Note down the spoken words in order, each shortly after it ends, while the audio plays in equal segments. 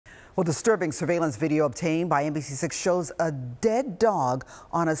Well, disturbing surveillance video obtained by NBC6 shows a dead dog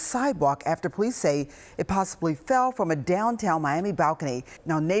on a sidewalk after police say it possibly fell from a downtown Miami balcony.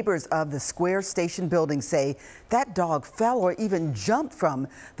 Now, neighbors of the Square Station building say that dog fell or even jumped from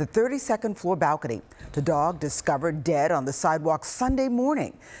the 32nd floor balcony. The dog discovered dead on the sidewalk Sunday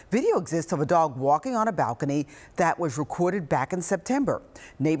morning. Video exists of a dog walking on a balcony that was recorded back in September.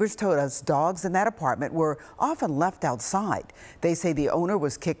 Neighbors told us dogs in that apartment were often left outside. They say the owner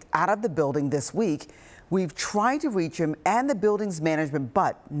was kicked out of the building this week. We've tried to reach him and the building's management,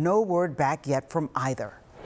 but no word back yet from either.